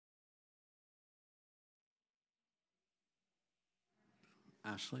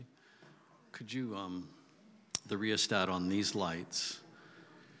Ashley, could you, the rheostat on these lights,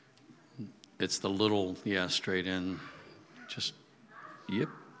 it's the little, straight in, just, yep,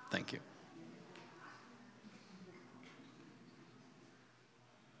 thank you.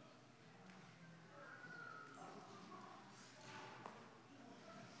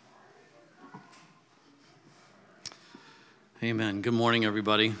 Amen. Good morning,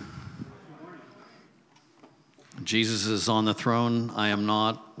 everybody. Jesus is on the throne. I am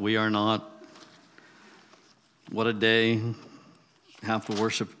not. We are not. What a day. Half the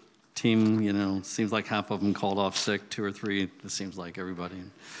worship team, seems like half of them called off sick, 2 or 3. It seems like everybody.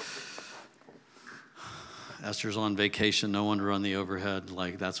 Esther's on vacation. No one to run the overhead.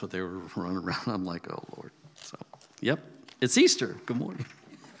 Like, that's what they were running around. I'm like, oh, Lord. So, yep. It's Easter. Good morning.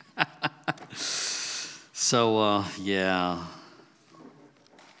 So, yeah.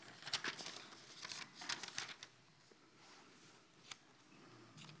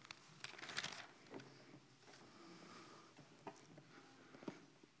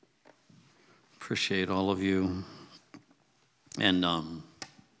 Appreciate all of you. And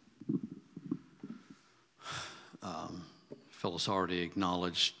Phyllis already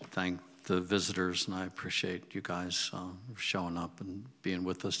acknowledged, thanked the visitors, and I appreciate you guys showing up and being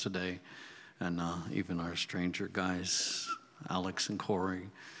with us today. And even our stranger guys, Alex and Corey.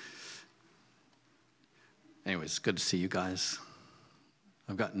 Anyways, good to see you guys.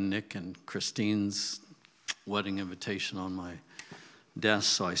 I've got Nick and Christine's wedding invitation on my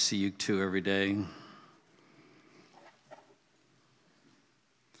desk, so I see you two every day.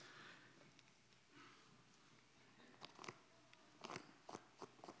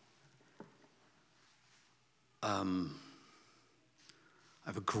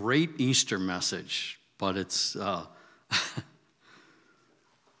 I have a great Easter message, but it's a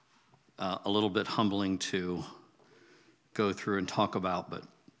little bit humbling to go through and talk about. But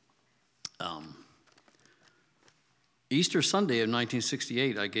Easter Sunday of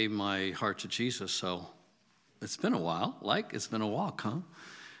 1968, I gave my heart to Jesus, so it's been a while. It's been a walk, huh?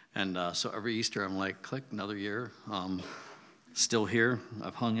 And so every Easter, I'm like, click, another year. Still here.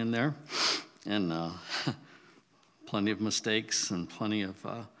 I've hung in there. And plenty of mistakes and plenty of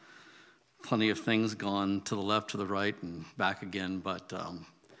things gone to the left, to the right, and back again. But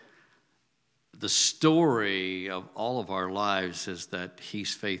the story of all of our lives is that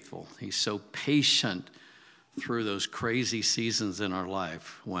he's faithful. He's so patient through those crazy seasons in our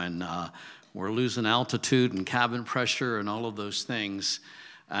life when we're losing altitude and cabin pressure and all of those things.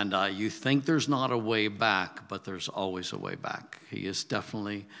 And you think there's not a way back, but there's always a way back. He is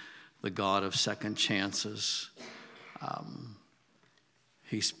definitely the God of second chances.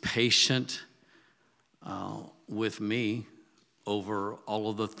 He's patient with me over all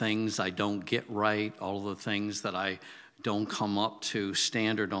of the things I don't get right, all of the things that I don't come up to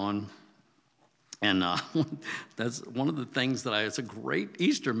standard on. And that's one of the things that it's a great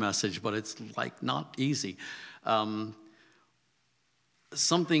Easter message, but it's like not easy.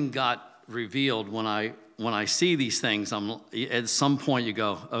 Something got revealed when I see these things. At some point you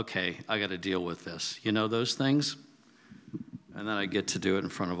go, okay, I got to deal with this. You know those things? And then I get to do it in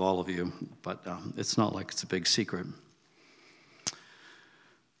front of all of you. But it's not like it's a big secret.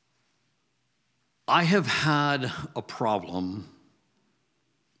 I have had a problem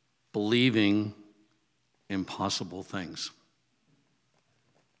believing impossible things,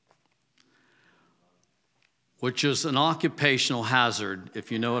 which is an occupational hazard,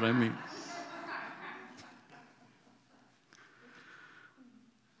 if you know what I mean.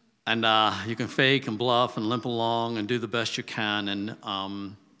 And you can fake and bluff and limp along and do the best you can. And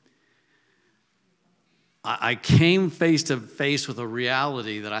I came face to face with a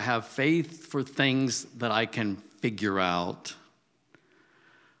reality that I have faith for things that I can figure out,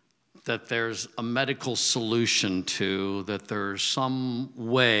 that there's a medical solution to, that there's some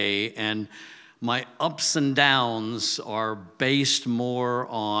way. And my ups and downs are based more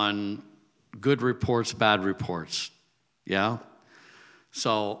on good reports, bad reports. Yeah?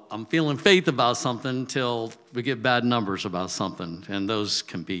 So I'm feeling faith about something until we get bad numbers about something. And those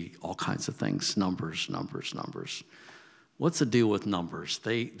can be all kinds of things. Numbers. What's the deal with numbers?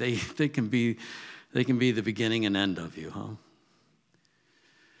 They can be the beginning and end of you, huh?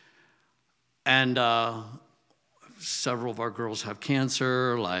 And several of our girls have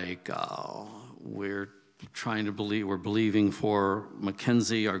cancer. We're believing for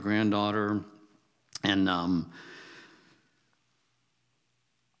Mackenzie, our granddaughter. And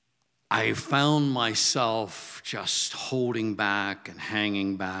I found myself just holding back and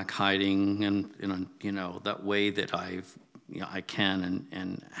hanging back, hiding, and that way that I can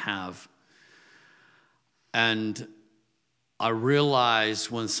and have. And I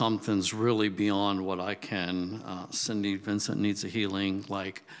realize when something's really beyond what I can. Cindy Vincent needs a healing,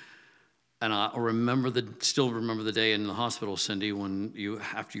 and I still remember the day in the hospital, Cindy, when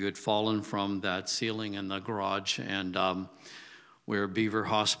after you had fallen from that ceiling in the garage, and we were at Beaver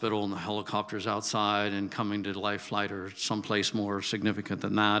Hospital, and the helicopter's outside, and coming to Life Flight or someplace more significant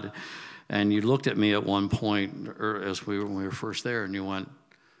than that. And you looked at me at one point, or when we were first there, and you went,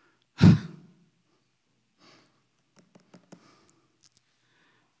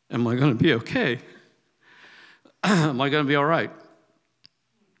 "Am I going to be okay? Am I going to be all right?"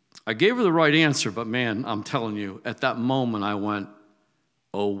 I gave her the right answer, but man, I'm telling you, at that moment I went,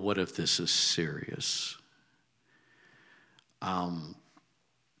 "Oh, what if this is serious?"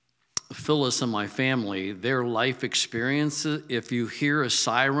 Phyllis and my family, their life experiences, if you hear a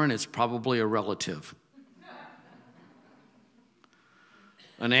siren, it's probably a relative.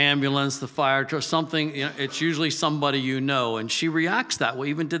 An ambulance, the fire truck, something, it's usually somebody you know, and she reacts that way.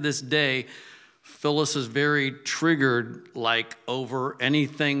 Even to this day, Phyllis is very triggered, over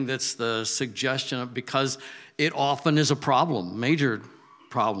anything that's the suggestion of, because it often is a problem, major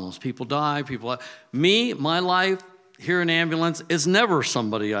problems. People die, my life, hear an ambulance, is never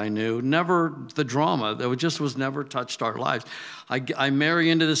somebody I knew, never the drama. That just was never touched our lives. I marry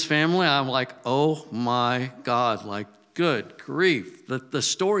into this family, I'm like, oh my God, good grief. The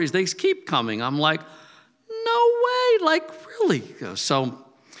stories, they keep coming. I'm like, no way, really. So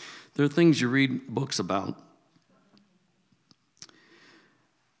there are things you read books about.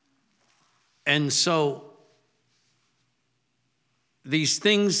 And so these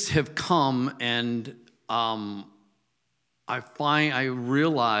things have come, and I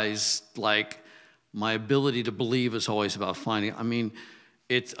realize my ability to believe is always about finding.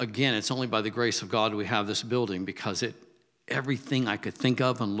 It's only by the grace of God we have this building, because everything I could think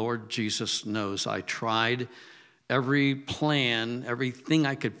of, and Lord Jesus knows, I tried every plan, everything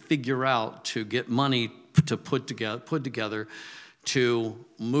I could figure out to get money to put together to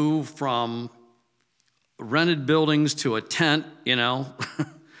move from rented buildings to a tent,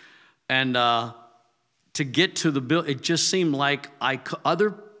 and to get to the building. It just seemed like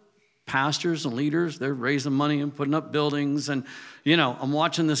other pastors and leaders, they're raising money and putting up buildings, and I'm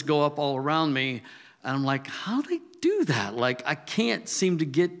watching this go up all around me, and I'm like, how do they do that? I can't seem to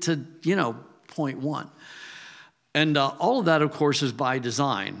get to point one. And all of that, of course, is by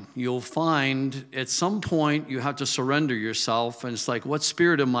design. You'll find at some point you have to surrender yourself, and it's like, what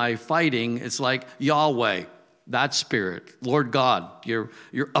spirit am I fighting? It's like Yahweh, that spirit, Lord God. You're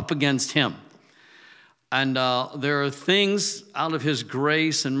up against him. And there are things out of his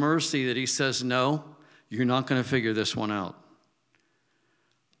grace and mercy that he says, no, you're not going to figure this one out.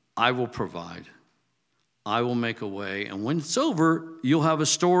 I will provide. I will make a way. And when it's over, you'll have a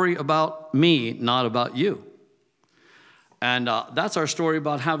story about me, not about you. And that's our story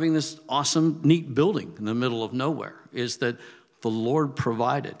about having this awesome, neat building in the middle of nowhere, is that the Lord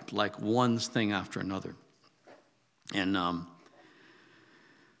provided one thing after another. And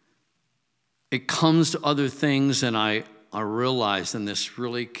it comes to other things, and I realized, and this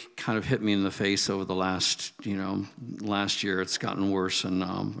really kind of hit me in the face over the last year. It's gotten worse and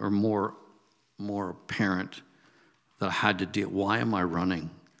or more apparent that I had to deal. Why am I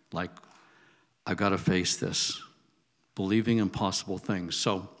running? I've got to face this, believing impossible things.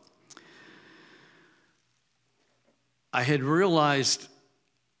 So I had realized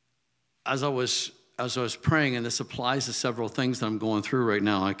as I was praying, and this applies to several things that I'm going through right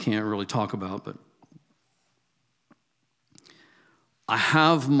now, I can't really talk about, but I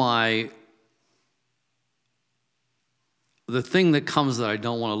have the thing that comes that I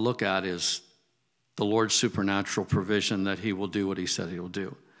don't want to look at is the Lord's supernatural provision, that he will do what he said he will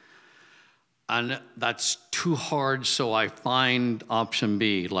do. And that's too hard, so I find option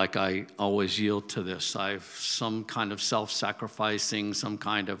B, I always yield to this. I've some kind of self-sacrificing, some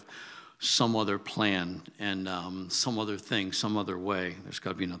other plan, and some other thing, some other way. There's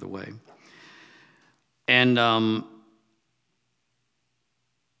got to be another way. And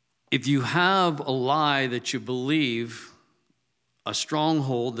if you have a lie that you believe, a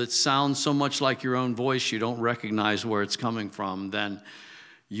stronghold that sounds so much like your own voice you don't recognize where it's coming from, then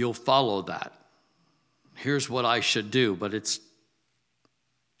you'll follow that. Here's what I should do, but it's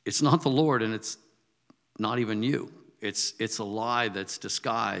not the Lord, and it's not even you. It's a lie that's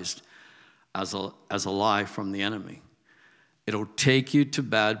disguised as a lie from the enemy. It'll take you to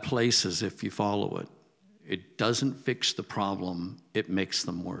bad places if you follow it. It doesn't fix the problem, it makes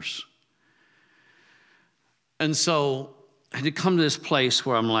them worse. And so I had to come to this place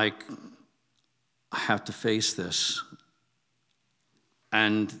where I'm like, I have to face this.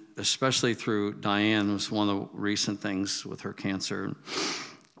 And especially through Diane, was one of the recent things with her cancer.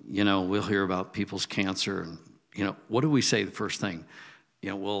 You know, we'll hear about people's cancer, and, you know, what do we say the first thing?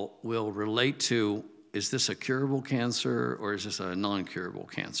 You know, we'll relate to, is this a curable cancer or is this a non-curable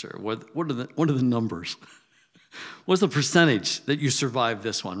cancer? What are the numbers? What's the percentage that you survive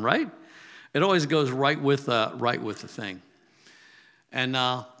this one, right? It always goes right with the thing. And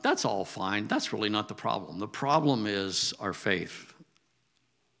that's all fine. That's really not the problem. The problem is our faith,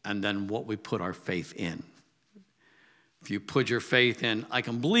 and then what we put our faith in. If you put your faith in, I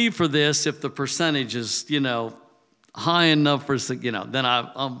can believe for this if the percentage is, you know, high enough for, you know, then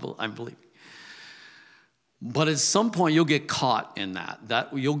I'm believing. But at some point you'll get caught in that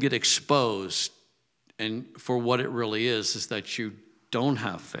you'll get exposed, and for what it really is that you don't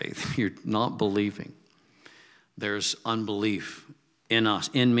have faith. You're not believing. There's unbelief in us,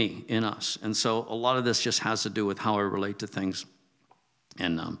 in me, in us. And so a lot of this just has to do with how I relate to things.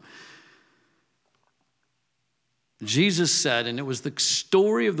 And Jesus said, and it was the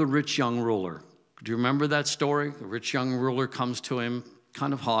story of the rich young ruler. Do you remember that story? The rich young ruler comes to him,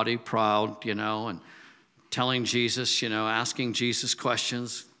 kind of haughty, proud, you know, and telling Jesus, you know, asking Jesus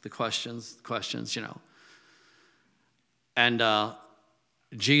questions, you know. And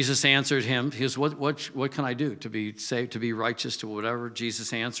Jesus answered him. He goes, what can I do to be saved, to be righteous, to whatever?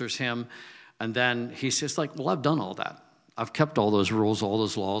 Jesus answers him. And then he says, like, well, I've done all that. I've kept all those rules, all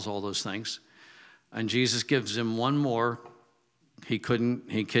those laws, all those things. And Jesus gives him one more. He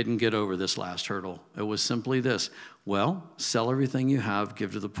couldn't get over this last hurdle. It was simply this: well, sell everything you have,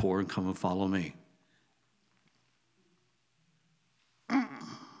 give to the poor, and come and follow me.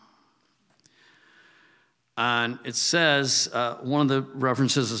 And it says, one of the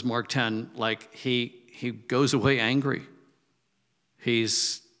references is Mark 10, like he goes away angry.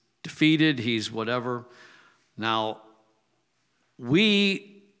 He's defeated, he's whatever. Now,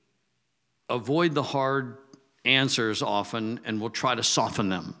 we avoid the hard answers often, and we'll try to soften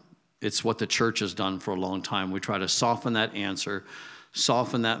them. It's what the church has done for a long time. We try to soften that answer,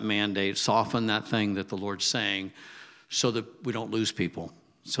 soften that mandate, soften that thing that the Lord's saying, so that we don't lose people,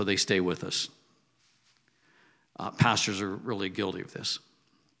 so they stay with us. Pastors are really guilty of this.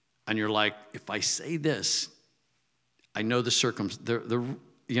 And you're like, if I say this, I know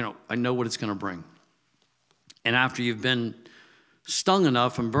I know what it's going to bring. And after you've been stung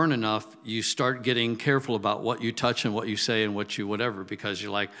enough and burned enough, you start getting careful about what you touch and what you say and what you whatever, because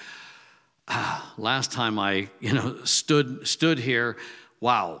you're like, last time I, you know, stood here,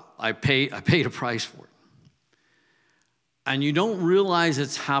 wow, I paid a price for it. And you don't realize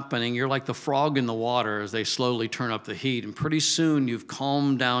it's happening. You're like the frog in the water as they slowly turn up the heat. And pretty soon you've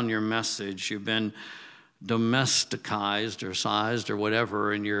calmed down your message. You've been domesticized or sized or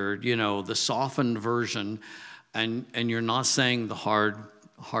whatever, and you're, you know, the softened version, and you're not saying the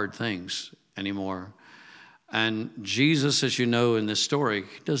hard things anymore. And Jesus, as you know in this story,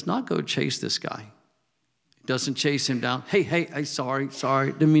 does not go chase this guy. Doesn't chase him down. Hey, sorry,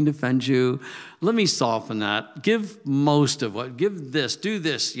 didn't mean to offend you. Let me soften that. Give most of what, give this, do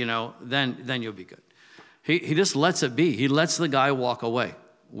this, you know, then you'll be good. He just lets it be. He lets the guy walk away.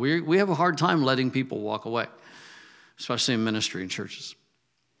 We have a hard time letting people walk away, especially in ministry and churches.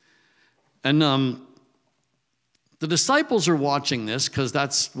 And the disciples are watching this because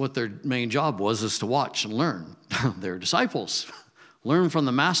that's what their main job was, is to watch and learn. They're disciples. Learn from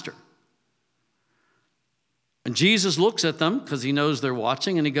the master. And Jesus looks at them because he knows they're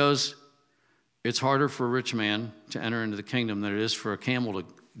watching, and he goes, it's harder for a rich man to enter into the kingdom than it is for a camel to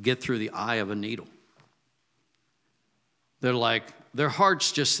get through the eye of a needle. They're like, their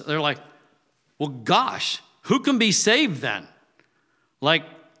hearts they're like, well, gosh, who can be saved then? Like,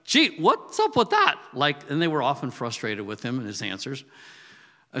 gee, what's up with that? Like, and they were often frustrated with him and his answers.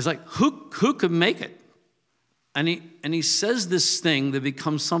 I was like, who could make it? And he says this thing that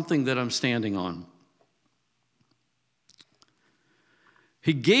becomes something that I'm standing on.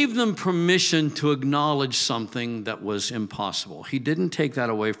 He gave them permission to acknowledge something that was impossible. He didn't take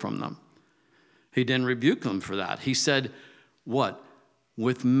that away from them. He didn't rebuke them for that. He said, what?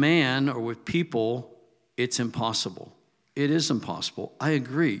 With man or with people, it's impossible. It is impossible. I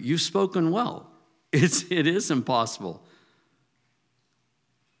agree. You've spoken well. It is impossible.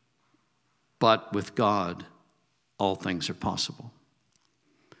 But with God, all things are possible.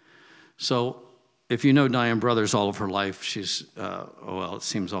 So, if you know Diane Brothers all of her life, she's, it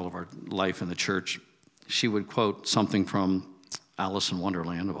seems all of her life in the church, she would quote something from Alice in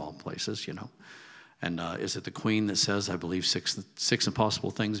Wonderland, of all places, you know. And is it the Queen that says, I believe six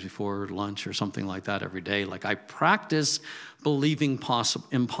impossible things before lunch or something like that every day? Like, I practice believing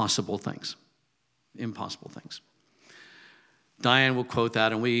impossible things. Impossible things. Diane will quote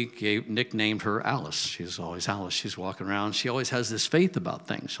that, and we nicknamed her Alice. She's always Alice. She's walking around. She always has this faith about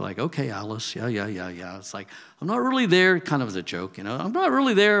things. Like, okay, Alice, yeah. It's like, I'm not really there, kind of as a joke, I'm not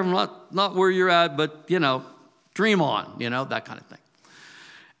really there. I'm not where you're at, but, dream on, that kind of thing.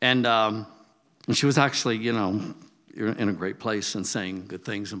 And she was actually, in a great place and saying good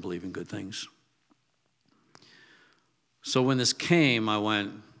things and believing good things. So when this came, I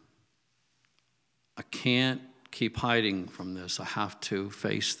went, I can't keep hiding from this. I have to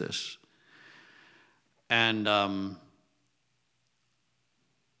face this. And I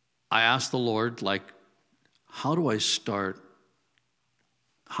asked the Lord, how do I start?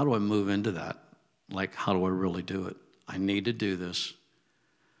 How do I move into that? How do I really do it? I need to do this.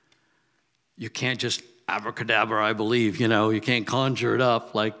 You can't just abracadabra, I believe, you can't conjure it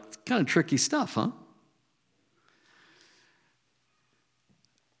up. Kind of tricky stuff, huh?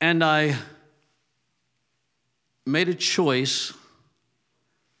 And I made a choice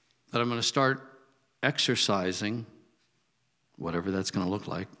that I'm going to start exercising, whatever that's going to look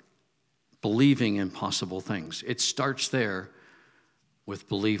like, believing in possible things. It starts there with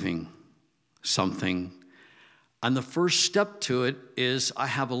believing something. And the first step to it is I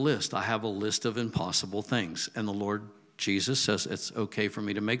have a list. I have a list of impossible things. And the Lord Jesus says it's okay for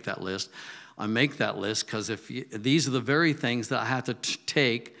me to make that list. I make that list because these are the very things that I have to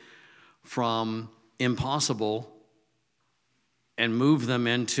take from impossible and move them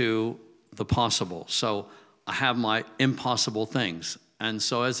into the possible. So I have my impossible things. And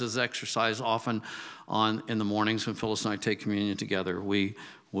so as this exercise often in the mornings when Phyllis and I take communion together, we'll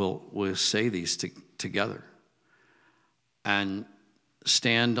say these together and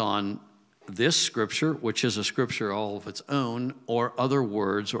stand on this scripture, which is a scripture all of its own, or other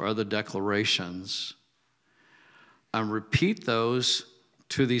words or other declarations, and repeat those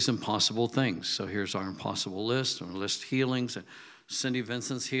to these impossible things. So here's our impossible list. Our list healings, and Cindy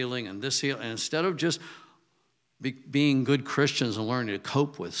Vincent's healing, and this healing. And instead of just being good Christians and learning to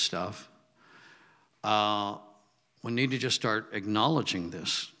cope with stuff, we need to just start acknowledging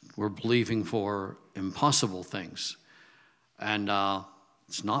this. We're believing for impossible things. And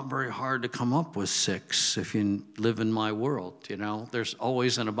it's not very hard to come up with 6 if you live in my world, There's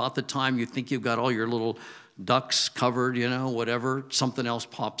always, and about the time you think you've got all your little ducks covered, whatever, something else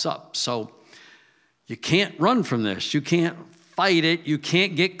pops up. So you can't run from this. You can't fight it. You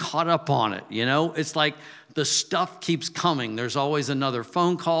can't get caught up on it, It's like the stuff keeps coming. There's always another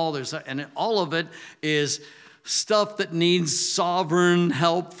phone call. And all of it is stuff that needs sovereign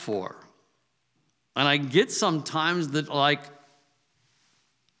help for. And I get sometimes that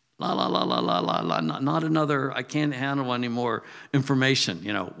not another, I can't handle any more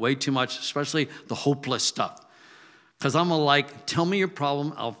information, way too much, especially the hopeless stuff. Because I'm tell me your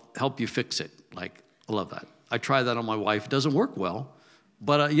problem, I'll help you fix it. I love that. I try that on my wife. It doesn't work well,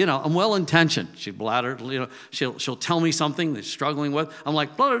 but I'm well-intentioned. She she'll tell me something that she's struggling with. I'm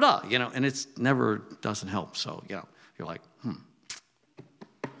like, blah, blah, blah, and it's never doesn't help. So, you're like,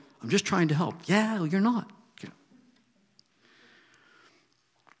 I'm just trying to help. Yeah, you're not.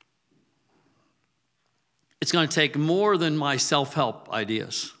 It's going to take more than my self-help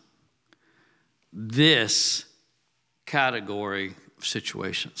ideas. This category of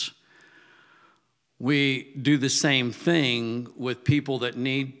situations. We do the same thing with people that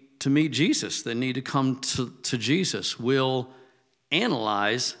need to meet Jesus, that need to come to Jesus. We'll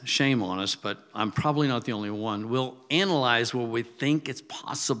analyze, shame on us, but I'm probably not the only one. We'll analyze where we think it's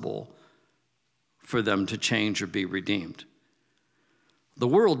possible for them to change or be redeemed. The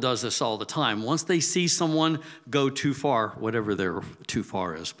world does this all the time. Once they see someone go too far, whatever their too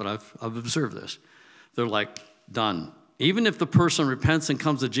far is, but I've observed this, they're like, done. Even if the person repents and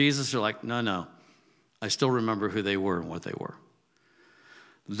comes to Jesus, they're like, no, I still remember who they were and what they were.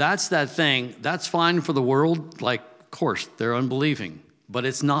 That's that thing. That's fine for the world. Of course, they're unbelieving, but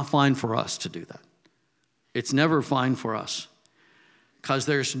it's not fine for us to do that. It's never fine for us. Because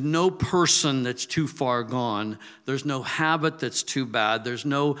there's no person that's too far gone. There's no habit that's too bad. There's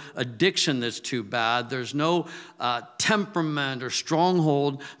no addiction that's too bad. There's no temperament or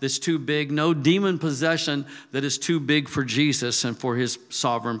stronghold that's too big. No demon possession that is too big for Jesus and for his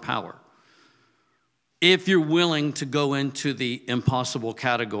sovereign power. If you're willing to go into the impossible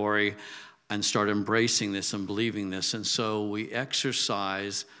category and start embracing this and believing this. And so we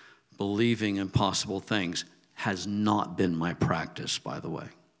exercise believing impossible things. Has not been my practice, by the way.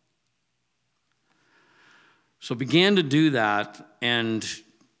 So began to do that, and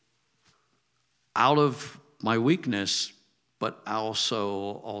out of my weakness, but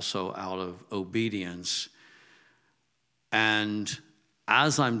also out of obedience, and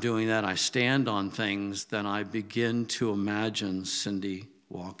as I'm doing that, I stand on things, then I begin to imagine Cindy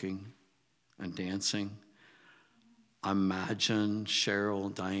walking and dancing. I imagine Cheryl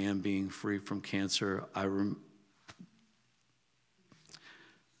and Diane being free from cancer. I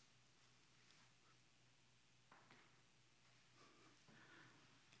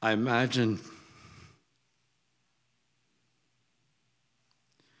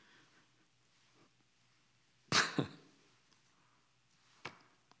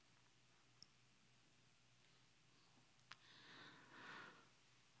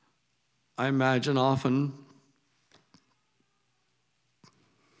imagine often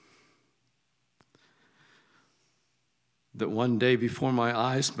that one day before my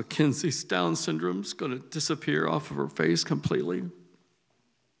eyes, Mackenzie's Down syndrome is going to disappear off of her face completely.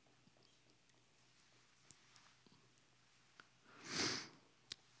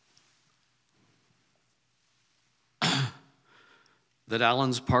 That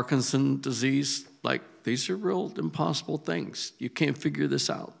Alan's Parkinson disease, like, these are real impossible things. You can't figure this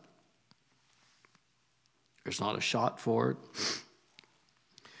out. There's not a shot for it.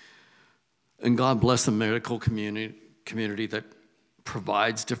 And God bless the medical community that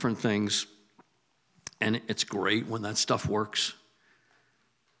provides different things. And it's great when that stuff works.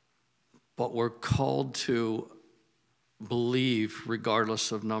 But we're called to believe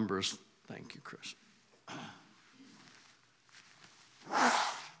regardless of numbers. Thank you, Chris.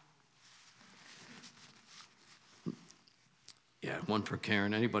 Yeah, one for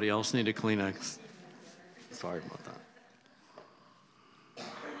Karen. Anybody else need a Kleenex? Sorry about that.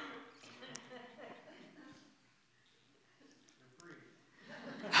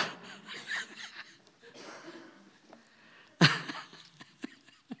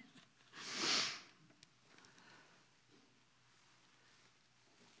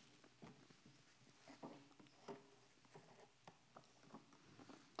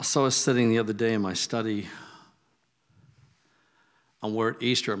 So I was sitting the other day in my study, and we're at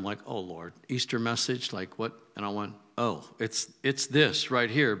Easter. I'm like, oh, Lord, Easter message, like what? And I went, oh, it's this right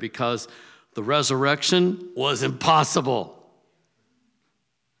here, because the resurrection was impossible.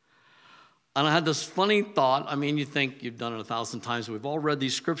 And I had this funny thought. I mean, you think you've done it 1,000 times. We've all read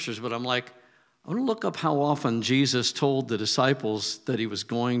these scriptures, but I'm like, I want to look up how often Jesus told the disciples that he was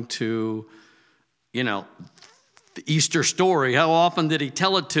going to, the Easter story. How often did he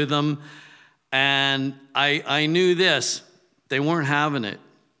tell it to them? And I knew this. They weren't having it.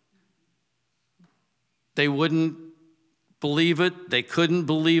 They wouldn't believe it. They couldn't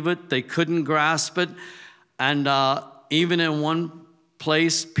believe it. They couldn't grasp it. And even in one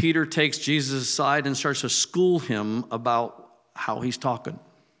place, Peter takes Jesus aside and starts to school him about how he's talking.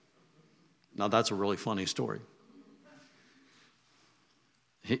 Now, that's a really funny story.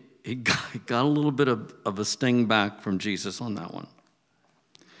 He got a little bit of a sting back from Jesus on that one.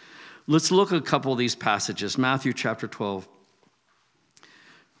 Let's look at a couple of these passages. Matthew chapter 12,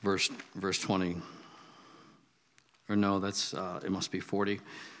 verse 20. Or no, that's it must be 40.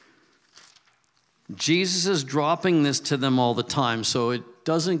 Jesus is dropping this to them all the time, so it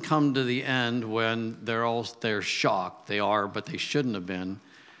doesn't come to the end when they're shocked. They are, but they shouldn't have been,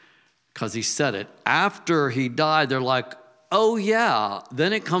 because he said it. After he died, they're like, oh yeah.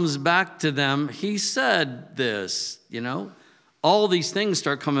 Then it comes back to them. He said this, All these things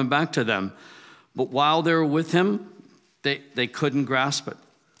start coming back to them. But while they're with him, they couldn't grasp it.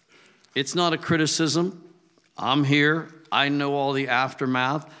 It's not a criticism. I'm here. I know all the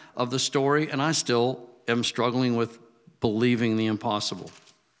aftermath of the story, and I still am struggling with believing the impossible.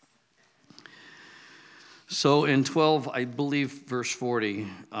 So in 12, I believe verse 40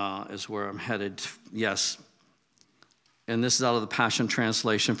 is where I'm headed. Yes. And this is out of the Passion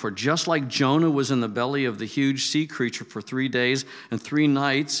Translation. For just like Jonah was in the belly of the huge sea creature for 3 days and 3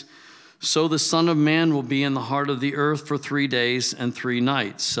 nights, so the Son of Man will be in the heart of the earth for 3 days and 3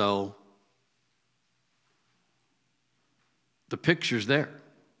 nights. So the picture's there.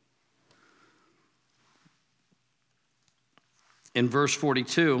 In verse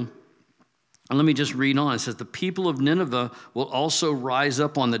 42, and let me just read on. It says, the people of Nineveh will also rise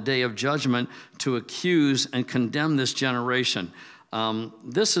up on the day of judgment to accuse and condemn this generation.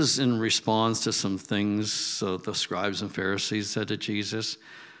 This is in response to some things the scribes and Pharisees said to Jesus.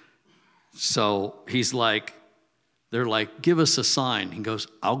 So they're like, give us a sign. He goes,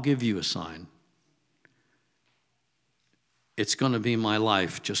 I'll give you a sign. It's going to be my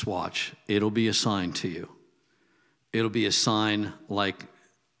life. Just watch. It'll be a sign to you. It'll be a sign like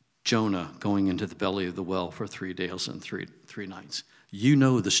Jonah going into the belly of the well for 3 days and three nights. You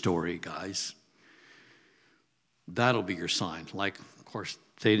know the story, guys. That'll be your sign. Like, of course,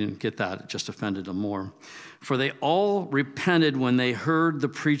 they didn't get that. It just offended them more. For they all repented when they heard the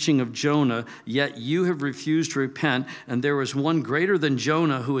preaching of Jonah, yet you have refused to repent, and there is one greater than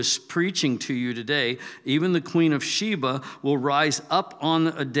Jonah who is preaching to you today. Even the queen of Sheba will rise up on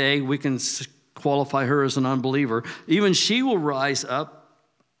a day, we can qualify her as an unbeliever, even she will rise up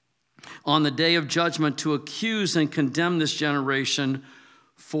on the day of judgment to accuse and condemn this generation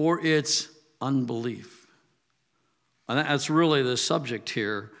for its unbelief. And that's really the subject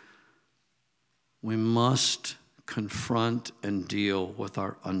here. We must confront and deal with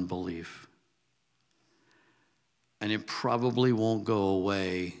our unbelief. And it probably won't go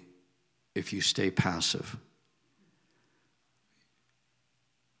away if you stay passive.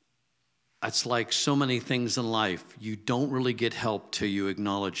 It's like so many things in life. You don't really get help till you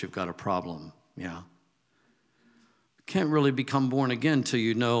acknowledge you've got a problem. Yeah. Can't really become born again till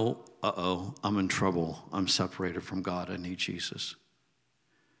you know, I'm in trouble. I'm separated from God. I need Jesus.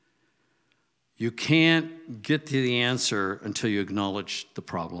 You can't get to the answer until you acknowledge the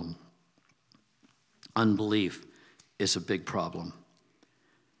problem. Unbelief is a big problem.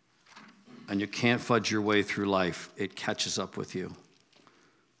 And you can't fudge your way through life. It catches up with you.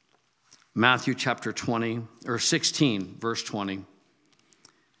 Matthew chapter 16, verse 20.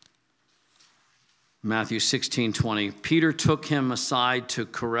 Matthew 16:20. Peter took him aside to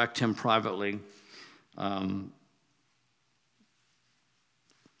correct him privately. I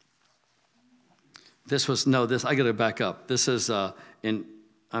got to back up. This is I'm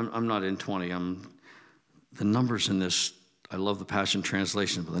not in 20. The numbers in this, I love the Passion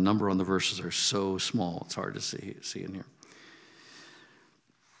Translation, but the number on the verses are so small, it's hard to see in here.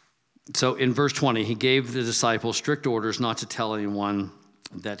 So in verse 20, he gave the disciples strict orders not to tell anyone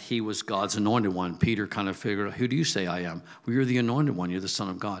that he was God's anointed one. Peter kind of figured out, who do you say I am? Well, you're the anointed one. You're the Son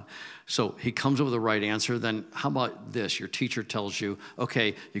of God. So he comes up with the right answer. Then how about this? Your teacher tells you,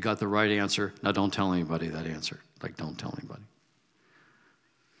 okay, you got the right answer. Now don't tell anybody that answer. Like, don't tell anybody.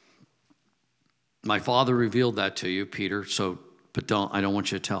 My Father revealed that to you, Peter, but I don't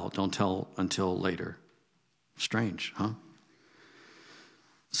want you to tell. Don't tell until later. Strange, huh?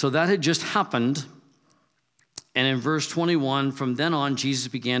 So that had just happened. And in verse 21, from then on, Jesus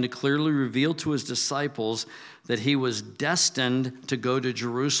began to clearly reveal to his disciples that he was destined to go to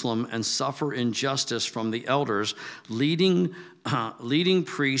Jerusalem and suffer injustice from the elders, leading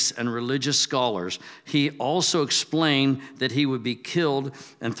priests and religious scholars. He also explained that he would be killed,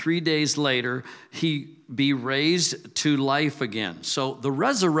 and 3 days later, he be raised to life again. So the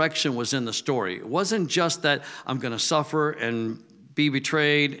resurrection was in the story. It wasn't just that I'm going to suffer and be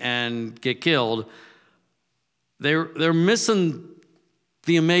betrayed and get killed. They're missing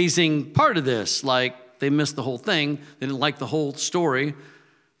the amazing part of this. Like, they missed the whole thing. They didn't like the whole story,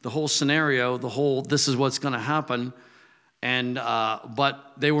 the whole scenario, this is what's going to happen. And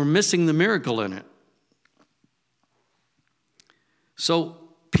but they were missing the miracle in it. So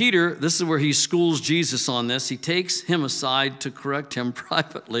Peter, this is where he schools Jesus on this. He takes him aside to correct him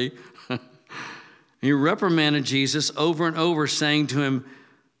privately. He reprimanded Jesus over and over, saying to him,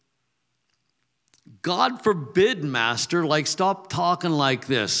 God forbid, Master, stop talking like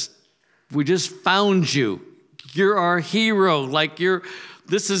this. We just found you. You're our hero.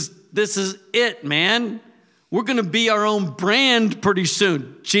 This is it, man. We're going to be our own brand pretty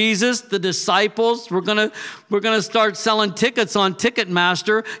soon. Jesus, the disciples, we're going to start selling tickets on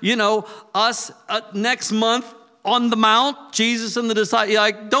Ticketmaster. Us next month on the Mount, Jesus and the disciples.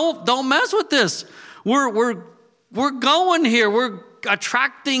 Don't mess with this. We're going here. We're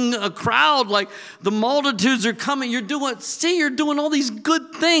attracting a crowd. The multitudes are coming. You're doing all these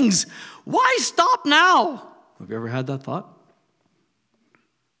good things. Why stop now? Have you ever had that thought?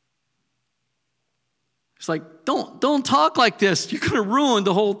 It's like, don't talk like this. You're going to ruin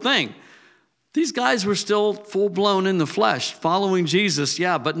the whole thing. These guys were still full-blown in the flesh, following Jesus,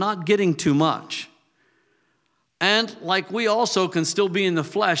 yeah, but not getting too much. And we also can still be in the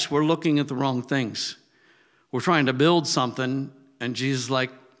flesh, we're looking at the wrong things. We're trying to build something, and Jesus is like,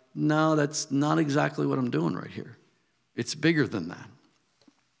 no, that's not exactly what I'm doing right here. It's bigger than that.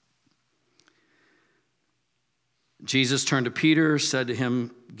 Jesus turned to Peter, said to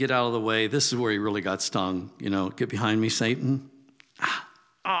him, get out of the way. This is where he really got stung. Get behind me, Satan.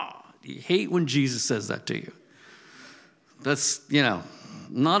 You hate when Jesus says that to you. That's,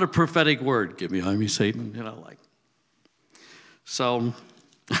 not a prophetic word. Get behind me, Satan. So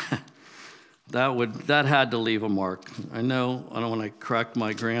that had to leave a mark. I know I don't want to correct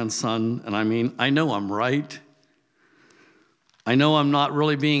my grandson, and I know I'm right. I know I'm not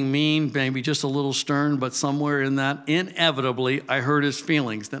really being mean, maybe just a little stern, but somewhere in that, inevitably, I hurt his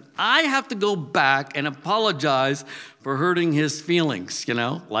feelings. Then I have to go back and apologize for hurting his feelings,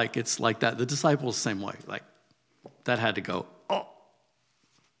 Like it's like that. The disciples, same way. Like that had to go. Oh.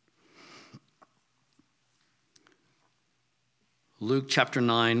 Luke chapter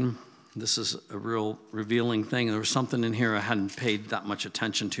 9, this is a real revealing thing. There was something in here I hadn't paid that much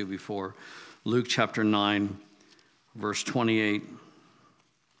attention to before. Luke chapter 9. Verse 28.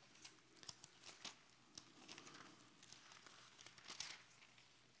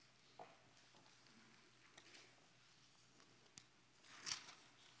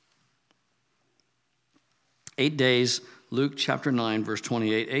 Luke chapter 9, verse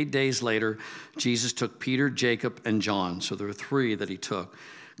 28. 8 days later, Jesus took Peter, Jacob, and John. So there were three that he took.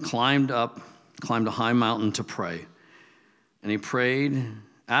 Climbed a high mountain to pray. And he prayed.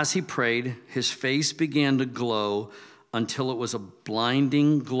 As he prayed, his face began to glow until it was a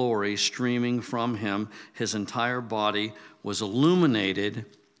blinding glory streaming from him. His entire body was illuminated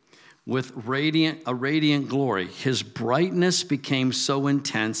with a radiant glory. His brightness became so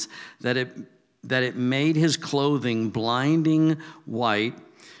intense that it made his clothing blinding white,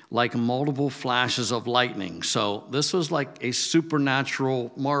 like multiple flashes of lightning. So this was like a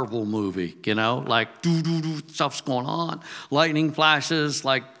supernatural Marvel movie, like doo-doo-doo, stuff's going on. Lightning flashes,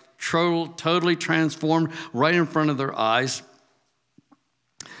 like totally transformed right in front of their eyes.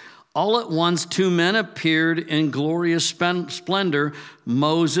 All at once, two men appeared in glorious splendor,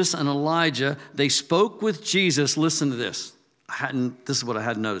 Moses and Elijah. They spoke with Jesus. Listen to this. This is what I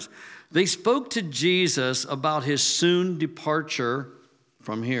hadn't noticed. They spoke to Jesus about his soon departure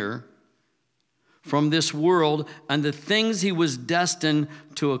from here, from this world, and the things he was destined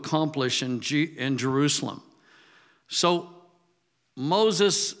to accomplish in Jerusalem. So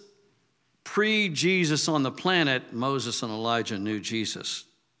Moses, pre-Jesus on the planet, Moses and Elijah knew Jesus.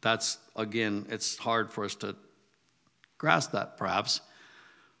 That's, again, it's hard for us to grasp that perhaps.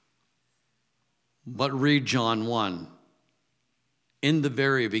 But read John 1. In the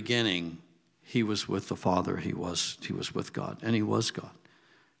very beginning, he was with the Father. He was with God, and he was God.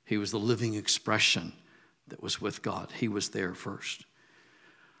 He was the living expression that was with God. He was there first.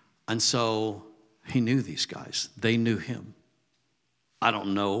 And so he knew these guys. They knew him. I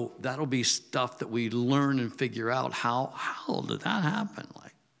don't know. That'll be stuff that we learn and figure out. How did that happen?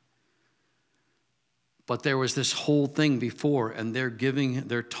 But there was this whole thing before, and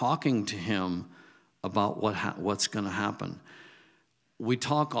they're talking to him about what's going to happen. We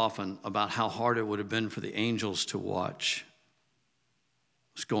talk often about how hard it would have been for the angels to watch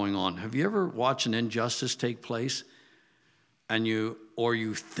what's going on. Have you ever watched an injustice take place and you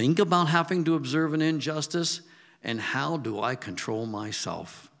think about having to observe an injustice? And how do I control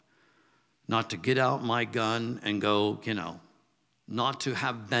myself not to get out my gun and go, not to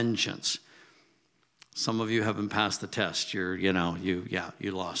have vengeance? Some of you haven't passed the test. You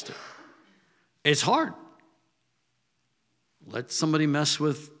lost it. It's hard. Let somebody mess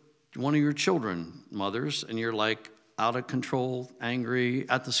with one of your children, mothers, and you're like out of control, angry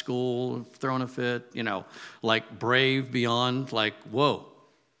at the school, throwing a fit, like brave beyond, like, whoa.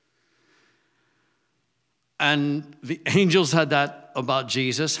 And the angels had that about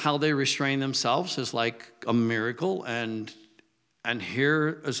Jesus. How they restrain themselves is like a miracle. And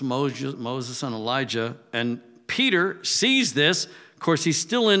here is Moses and Elijah. And Peter sees this. Of course, he's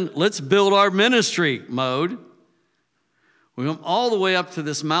still in let's build our ministry mode. We went all the way up to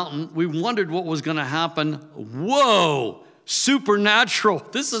this mountain. We wondered what was going to happen. Whoa, supernatural.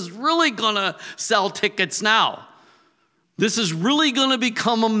 This is really going to sell tickets now. This is really going to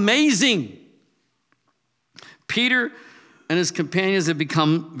become amazing. Peter and his companions had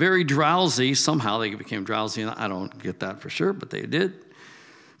become very drowsy. Somehow they became drowsy, and I don't get that for sure, but they did.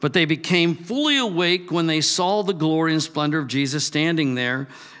 But they became fully awake when they saw the glory and splendor of Jesus standing there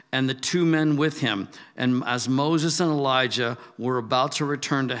and the two men with him. And as Moses and Elijah were about to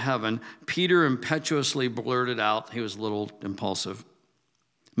return to heaven, Peter impetuously blurted out, he was a little impulsive,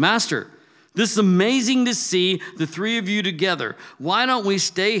 "Master, this is amazing to see the three of you together. Why don't we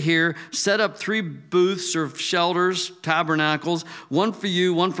stay here, set up 3 booths or shelters, tabernacles, one for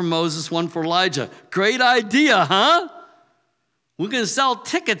you, one for Moses, one for Elijah?" Great idea, huh? We're going to sell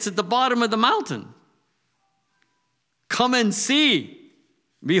tickets at the bottom of the mountain. Come and see.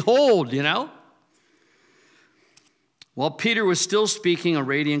 Behold, While Peter was still speaking, a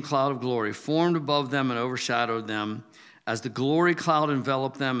radiant cloud of glory formed above them and overshadowed them. As the glory cloud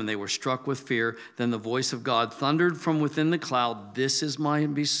enveloped them and they were struck with fear, then the voice of God thundered from within the cloud, "This is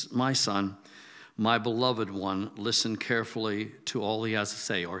my son, my beloved one. Listen carefully to all he has to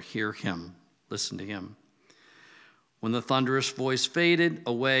say," or hear him. Listen to him. When the thunderous voice faded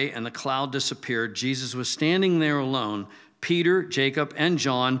away and the cloud disappeared, Jesus was standing there alone. Peter, Jacob, and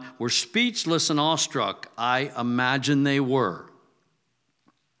John were speechless and awestruck. I imagine they were.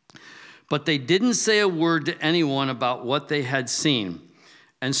 But they didn't say a word to anyone about what they had seen.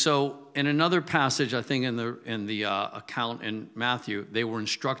 And so in another passage, I think in the account in Matthew, they were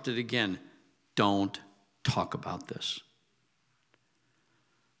instructed again, don't talk about this.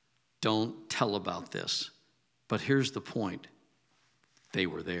 Don't tell about this. But here's the point. They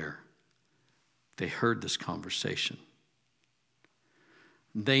were there. They heard this conversation.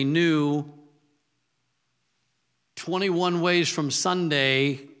 They knew 21 ways from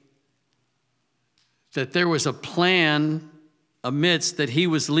Sunday that there was a plan amidst that he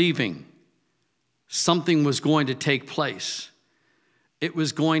was leaving. Something was going to take place. It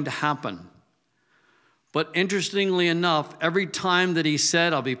was going to happen. But interestingly enough, every time that he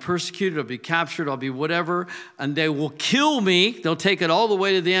said, I'll be persecuted, I'll be captured, I'll be whatever, and they will kill me, they'll take it all the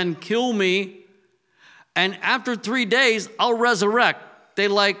way to the end, kill me, and after 3 days, I'll resurrect.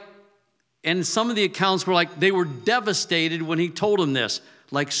 And some of the accounts were like, they were devastated when he told them this.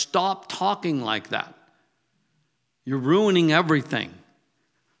 Like, stop talking like that. You're ruining everything.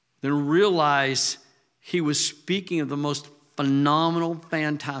 Then realize he was speaking of the most phenomenal,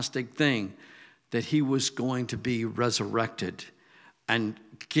 fantastic thing, that he was going to be resurrected and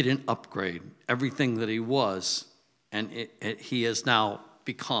get an upgrade. Everything that he was, and he has now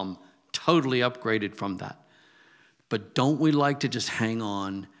become totally upgraded from that. But don't we like to just hang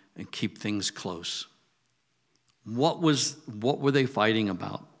on and keep things close? What were they fighting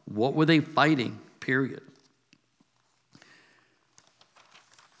about? What were they fighting, period?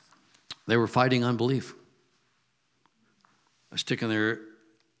 They were fighting unbelief. Sticking their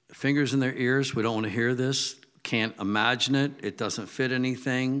fingers in their ears. We don't want to hear this. Can't imagine it. It doesn't fit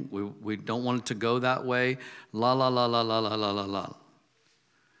anything. We don't want it to go that way. La, la, la, la, la, la, la, la, la.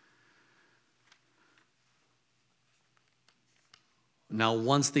 Now,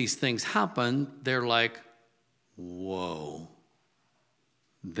 once these things happen, they're like, whoa.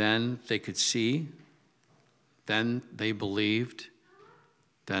 Then they could see. Then they believed.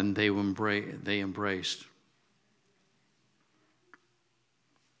 Then they embraced.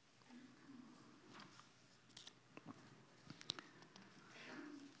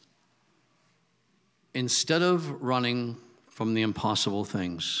 Instead of running from the impossible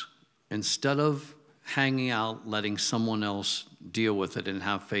things, instead of hanging out, letting someone else deal with it and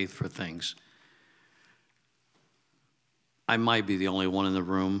have faith for things, I might be the only one in the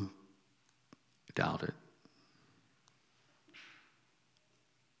room. Doubt it.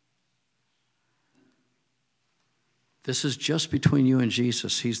 This is just between you and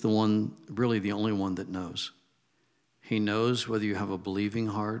Jesus. He's the one, really the only one that knows. He knows whether you have a believing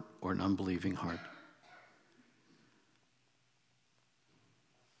heart or an unbelieving heart.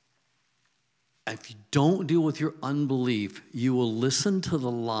 If you don't deal with your unbelief, you will listen to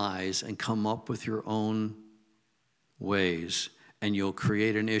the lies and come up with your own ways, and you'll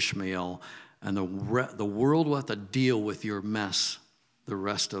create an Ishmael, and the world will have to deal with your mess the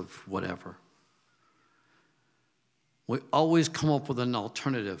rest of whatever. We always come up with an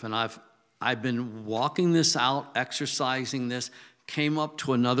alternative, and I've been walking this out, exercising this, came up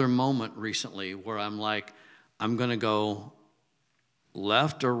to another moment recently where I'm like, I'm going to go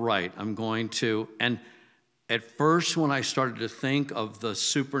left or right. And at first when I started to think of the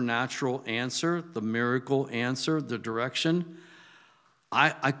supernatural answer, the miracle answer, the direction,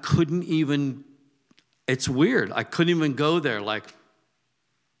 I couldn't even, it's weird. I couldn't even go there like,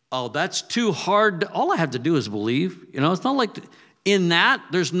 oh, that's too hard. All I have to do is believe. It's not like in that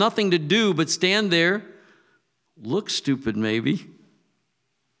there's nothing to do but stand there, look stupid maybe,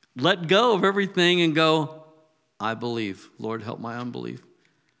 let go of everything and go, I believe. Lord, help my unbelief.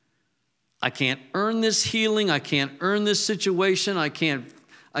 I can't earn this healing. I can't earn this situation. I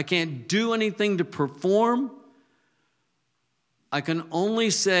can't do anything to perform. I can only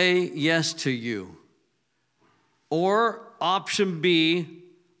say yes to you. Or option B,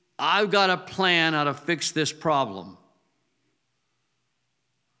 I've got a plan how to fix this problem.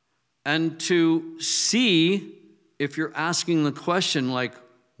 And to see, if you're asking the question like,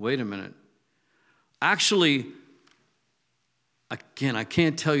 wait a minute, actually, again, I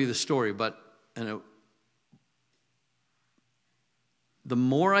can't tell you the story, but the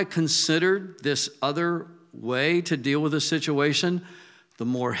more I considered this other way to deal with the situation, the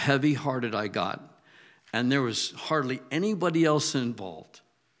more heavy-hearted I got. And there was hardly anybody else involved.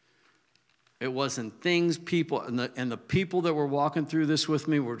 It wasn't things, people, and the people that were walking through this with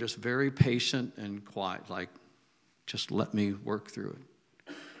me were just very patient and quiet, like, just let me work through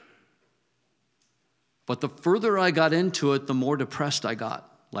it. But the further I got into it, the more depressed I got.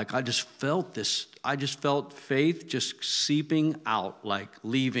 Like I just felt faith just seeping out, like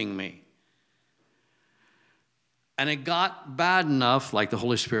leaving me. And it got bad enough, like the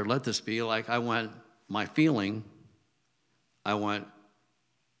Holy Spirit let this be, like I went,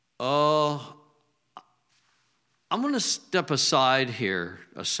 oh, I'm going to step aside here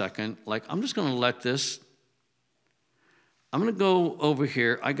a second. Like I'm just going to let this, I'm going to go over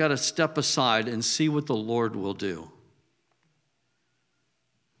here. I got to step aside and see what the Lord will do.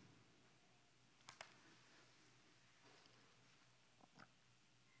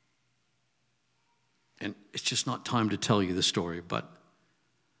 And it's just not time to tell you the story, but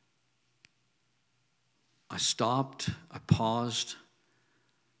I stopped, I paused,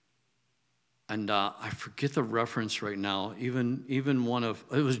 and I forget the reference right now. Even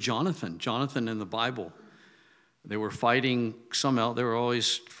it was Jonathan in the Bible. They were fighting they were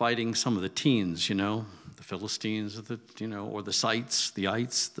always fighting some of the teens, the Philistines, or the Sites, the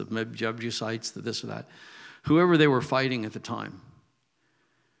Ites, the Jebusites, the this or that, whoever they were fighting at the time.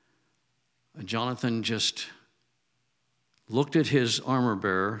 And Jonathan just looked at his armor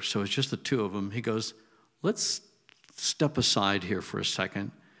bearer, so it's just the two of them. He goes, let's step aside here for a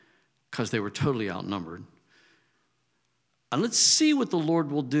second, because they were totally outnumbered. And let's see what the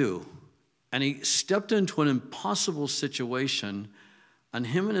Lord will do. And he stepped into an impossible situation, and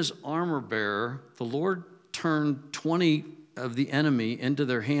him and his armor bearer, the Lord turned 20 of the enemy into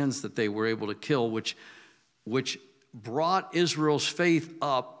their hands that they were able to kill, which brought Israel's faith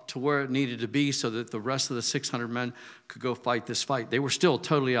up to where it needed to be so that the rest of the 600 men could go fight this fight. They were still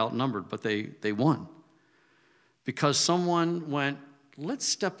totally outnumbered, but they won. Because someone went, let's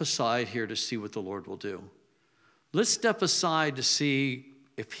step aside here to see what the Lord will do. Let's step aside to see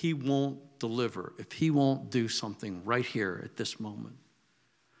if he won't deliver, if he won't do something right here at this moment.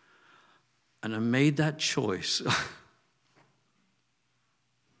 And I made that choice.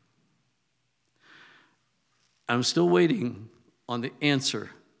 I'm still waiting on the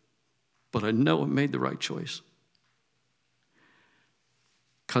answer, but I know I made the right choice.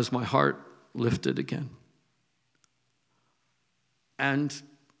 Because my heart lifted again. And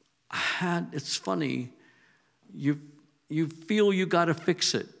it's funny, you feel you got to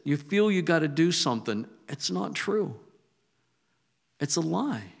fix it. You feel you got to do something. It's not true. It's a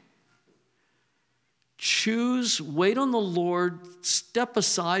lie. Wait on the Lord, step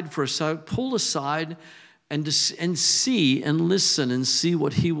aside for a second, pull aside, and see and listen and see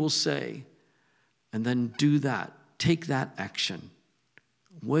what he will say. And then do that. Take that action.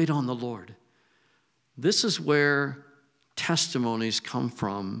 Wait on the Lord. This is where testimonies come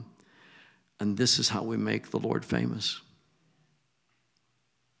from, and this is how we make the Lord famous.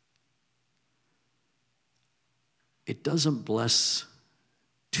 It doesn't bless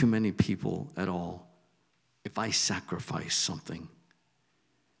too many people at all if I sacrifice something.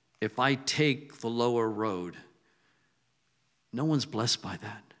 If I take the lower road, no one's blessed by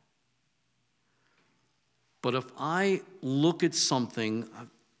that. But if I look at something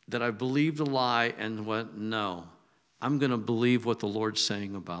that I believed a lie and went, no, I'm going to believe what the Lord's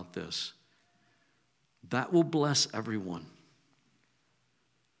saying about this, that will bless everyone.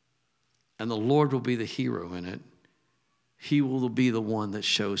 And the Lord will be the hero in it. He will be the one that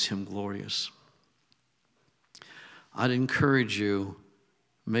shows him glorious. I'd encourage you,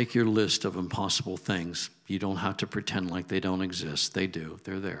 make your list of impossible things. You don't have to pretend like they don't exist. They do.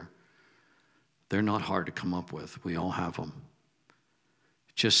 They're there. They're not hard to come up with. We all have them.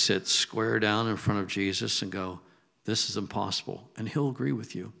 Just sit square down in front of Jesus and go, this is impossible. And he'll agree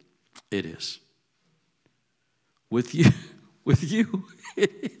with you. It is. With you,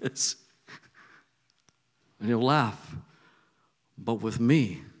 it is. And he'll laugh. But with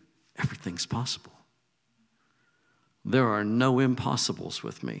me, everything's possible. There are no impossibles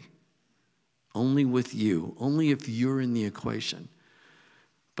with me. Only with you. Only if you're in the equation.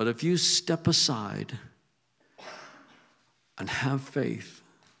 But if you step aside and have faith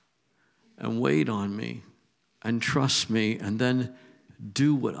and wait on me and trust me and then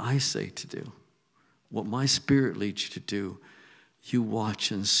do what I say to do, what my Spirit leads you to do, you watch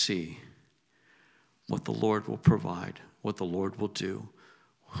and see what the Lord will provide, what the Lord will do,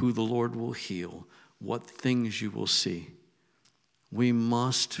 who the Lord will heal, what things you will see. We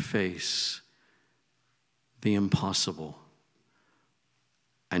must face the impossible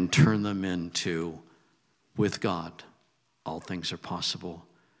and turn them into, with God, all things are possible.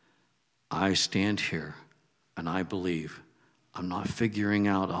 I stand here and I believe. I'm not figuring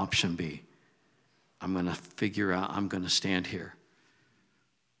out option B. I'm going to stand here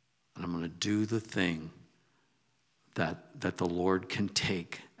and I'm going to do the thing that the Lord can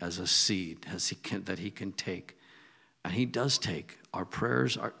take as a seed, that he can take. And he does take. Our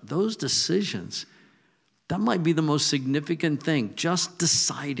prayers, those decisions, that might be the most significant thing. Just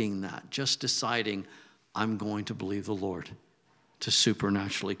deciding I'm going to believe the Lord to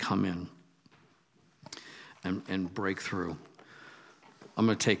supernaturally come in and break through. I'm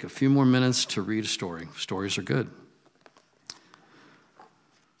going to take a few more minutes to read a story. Stories are good.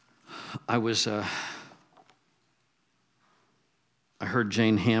 I heard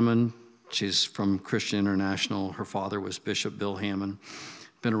Jane Hammond. She's from Christian International. Her father was Bishop Bill Hammond.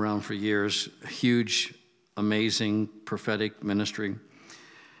 Been around for years. Huge, amazing prophetic ministry.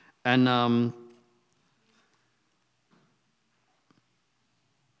 And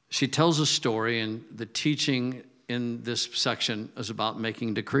she tells a story, and the teaching in this section is about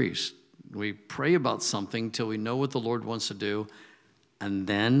making decrees. We pray about something till we know what the Lord wants to do, and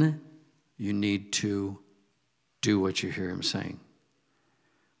then you need to do what you hear him saying.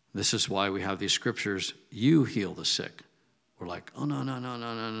 This is why we have these scriptures, you heal the sick. We're like, oh,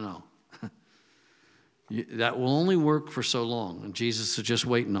 no. That will only work for so long, and Jesus is just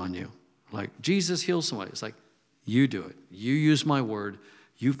waiting on you. Like, Jesus heals somebody. It's like, you do it. You use my word.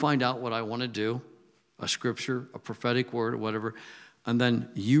 You find out what I want to do, a scripture, a prophetic word, or whatever, and then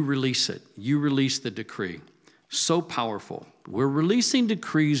you release it. You release the decree. So powerful. We're releasing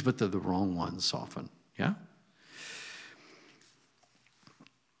decrees, but they're the wrong ones often. Yeah?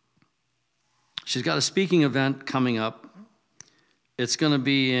 She's got a speaking event coming up. It's going to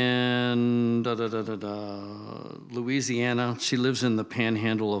be in Louisiana. She lives in the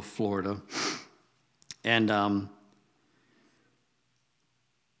panhandle of Florida. And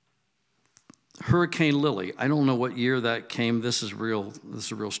Hurricane Lily. I don't know what year that came. This is real. This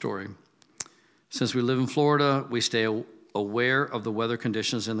is a real story. Since we live in Florida, we stay aware of the weather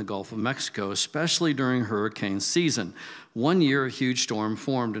conditions in the Gulf of Mexico, especially during hurricane season. One year, a huge storm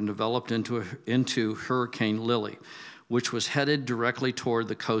formed and developed into Hurricane Lily, which was headed directly toward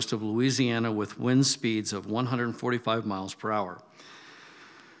the coast of Louisiana with wind speeds of 145 miles per hour.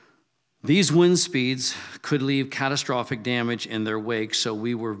 These wind speeds could leave catastrophic damage in their wake, so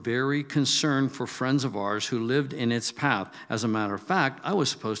we were very concerned for friends of ours who lived in its path. As a matter of fact, I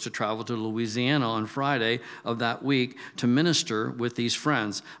was supposed to travel to Louisiana on Friday of that week to minister with these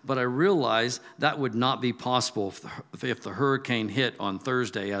friends, but I realized that would not be possible if the hurricane hit on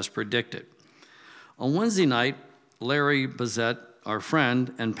Thursday as predicted. On Wednesday night, Larry Bazette, our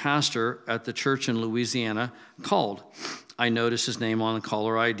friend and pastor at the church in Louisiana, called. I noticed his name on the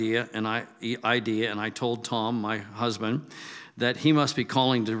caller ID, and I told Tom, my husband, that he must be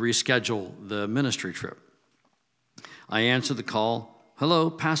calling to reschedule the ministry trip. I answered the call. Hello,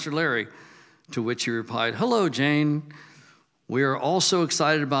 Pastor Larry, to which he replied, hello, Jane. We are also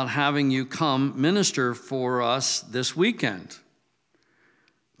excited about having you come minister for us this weekend.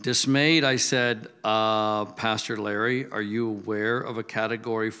 Dismayed, I said, Pastor Larry, are you aware of a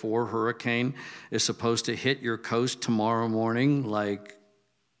Category 4 hurricane is supposed to hit your coast tomorrow morning?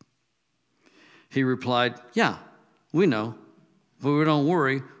 He replied, yeah, we know, but we don't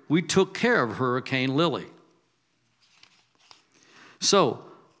worry. We took care of Hurricane Lily. So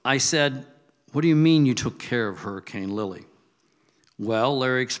I said, what do you mean you took care of Hurricane Lily? Well,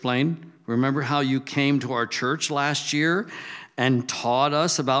 Larry explained, remember how you came to our church last year and taught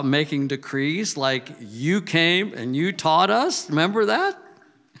us about making decrees? Like you came and you taught us? Remember that?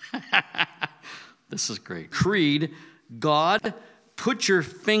 This is great. Creed, God, put your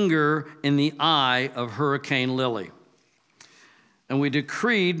finger in the eye of Hurricane Lily. And we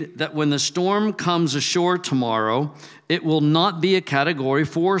decreed that when the storm comes ashore tomorrow, it will not be a Category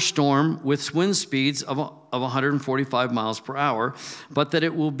 4 storm with wind speeds of 145 miles per hour, but that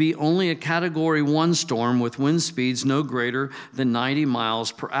it will be only a Category 1 storm with wind speeds no greater than 90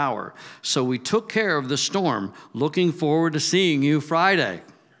 miles per hour. So we took care of the storm. Looking forward to seeing you Friday.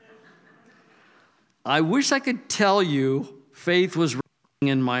 I wish I could tell you faith was rising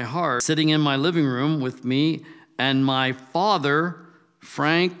in my heart, sitting in my living room with me and my father,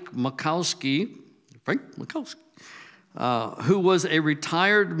 Frank Makowski, who was a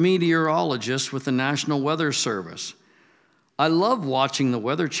retired meteorologist with the National Weather Service. I love watching the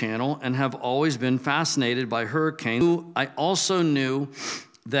Weather Channel and have always been fascinated by hurricanes. I also knew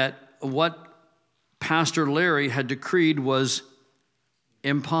that what Pastor Larry had decreed was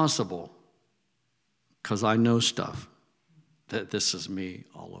impossible, because I know stuff. That this is me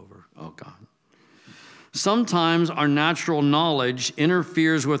all over. Oh, God. Sometimes our natural knowledge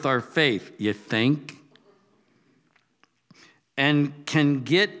interferes with our faith, you think, and can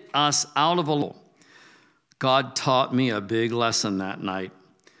get us out of a lull. God taught me a big lesson that night.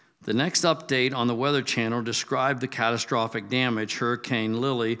 The next update on the Weather Channel described the catastrophic damage Hurricane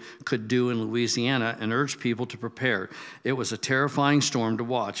Lily could do in Louisiana and urged people to prepare. It was a terrifying storm to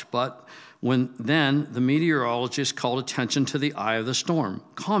watch, but then the meteorologist called attention to the eye of the storm,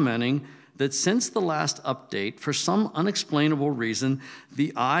 commenting that since the last update, for some unexplainable reason,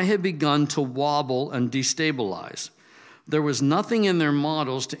 the eye had begun to wobble and destabilize. There was nothing in their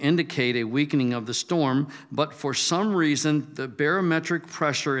models to indicate a weakening of the storm, but for some reason, the barometric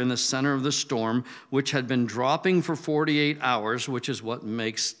pressure in the center of the storm, which had been dropping for 48 hours, which is what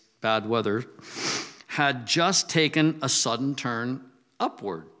makes bad weather, had just taken a sudden turn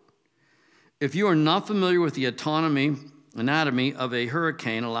upward. If you are not familiar with the anatomy of a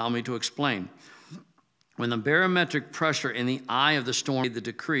hurricane, allow me to explain. When the barometric pressure in the eye of the storm made the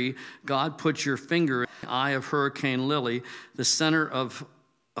decree, God put your finger in the eye of Hurricane Lily. The center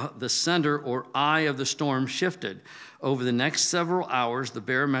or eye of the storm shifted. Over the next several hours, the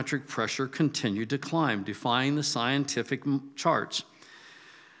barometric pressure continued to climb, defying the scientific charts.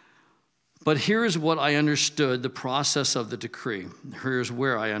 But here's what I understood, the process of the decree. Here's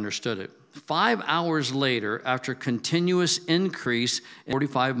where I understood it. 5 hours later, after continuous increase in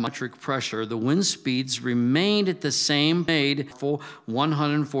 45 metric pressure, the wind speeds remained at the same full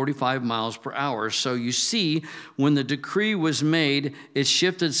 145 miles per hour. So you see, when the decree was made, it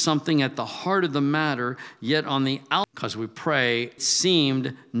shifted something at the heart of the matter, yet on the outside, because we pray, it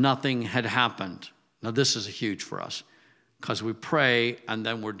seemed nothing had happened. Now this is huge for us, because we pray and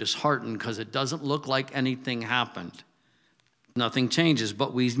then we're disheartened because it doesn't look like anything happened. Nothing changes,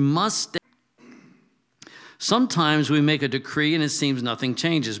 but we must stay. Sometimes we make a decree and it seems nothing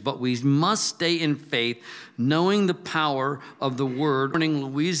changes, but we must stay in faith, knowing the power of the word.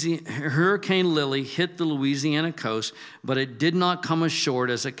 Hurricane Lily hit the Louisiana coast, but it did not come ashore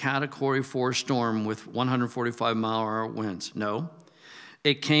as a Category 4 storm with 145-mile-per-hour winds. No.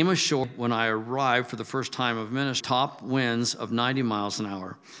 It came ashore when I arrived for the first time of ministry, top winds of 90 miles an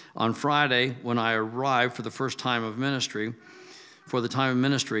hour. On Friday, when I arrived for the first time of ministry,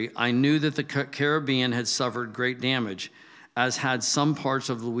 I knew that the Caribbean had suffered great damage, as had some parts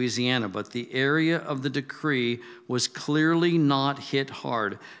of Louisiana, but the area of the decree was clearly not hit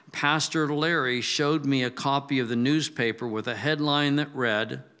hard. Pastor Larry showed me a copy of the newspaper with a headline that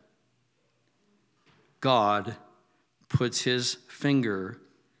read, "God puts his finger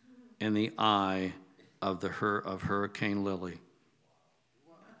in the eye of Hurricane Lily."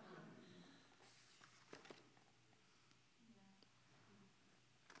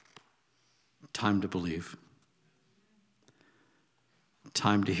 Time to believe.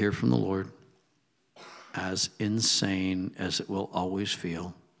 Time to hear from the Lord, as insane as it will always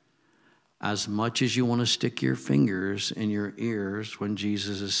feel. As much as you want to stick your fingers in your ears when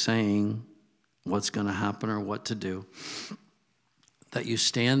Jesus is saying what's going to happen or what to do, that you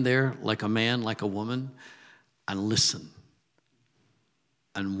stand there like a man, like a woman, and listen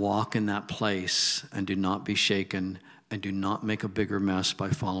and walk in that place and do not be shaken and do not make a bigger mess by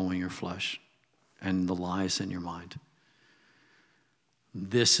following your flesh and the lies in your mind.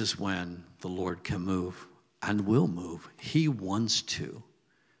 This is when the Lord can move and will move. He wants to.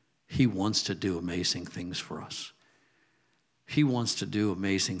 He wants to do amazing things for us. He wants to do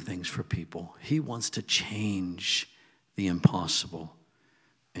amazing things for people. He wants to change the impossible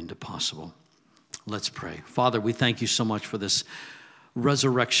into possible. Let's pray. Father, we thank you so much for this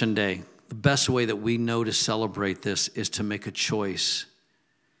Resurrection Day. The best way that we know to celebrate this is to make a choice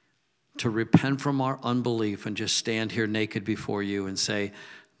to repent from our unbelief and just stand here naked before you and say,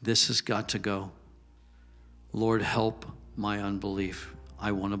 this has got to go. Lord, help my unbelief.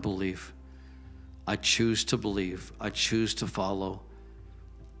 I want to believe. I choose to believe. I choose to follow.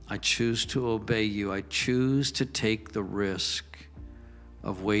 I choose to obey you. I choose to take the risk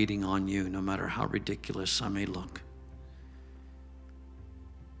of waiting on you, no matter how ridiculous I may look.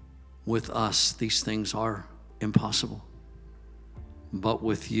 With us, these things are impossible. But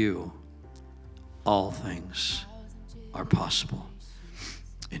with you, all things are possible.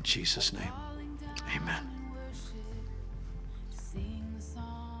 In Jesus' name, amen.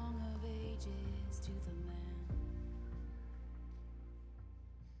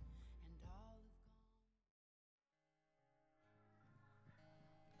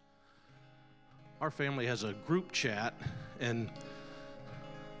 Our family has a group chat, and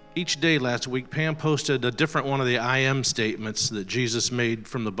each day last week, Pam posted a different one of the I am statements that Jesus made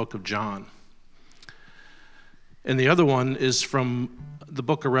from the book of John. And the other one is from the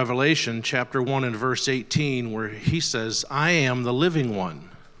book of Revelation, chapter 1 and verse 18, where he says, I am the living one.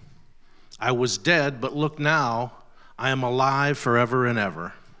 I was dead, but look now, I am alive forever and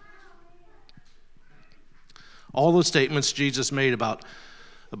ever. All the statements Jesus made about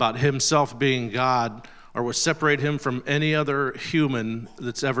about himself being God or what separate him from any other human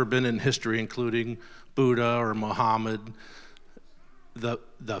that's ever been in history, including Buddha or Muhammad.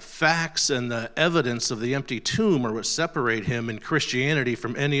 The facts and the evidence of the empty tomb are what separate him in Christianity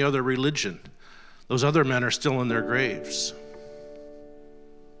from any other religion. Those other men are still in their graves.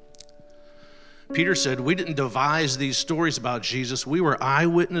 Peter said, we didn't devise these stories about Jesus. We were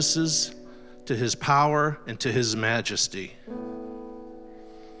eyewitnesses to his power and to his majesty.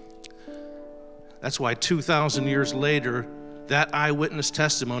 That's why 2,000 years later, that eyewitness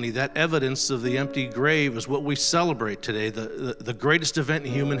testimony, that evidence of the empty grave is what we celebrate today, the greatest event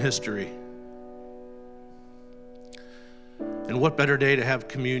in human history. And what better day to have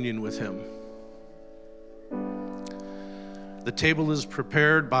communion with him? The table is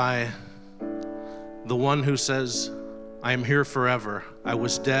prepared by the one who says, I am here forever. I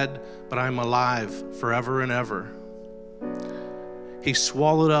was dead, but I'm alive forever and ever. He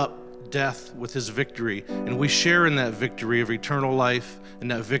swallowed up death with his victory, and we share in that victory of eternal life and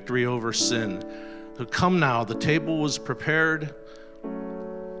that victory over sin. So come now, the table was prepared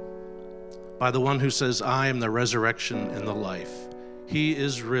by the one who says, I am the resurrection and the life. He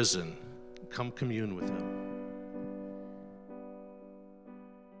is risen. Come commune with him.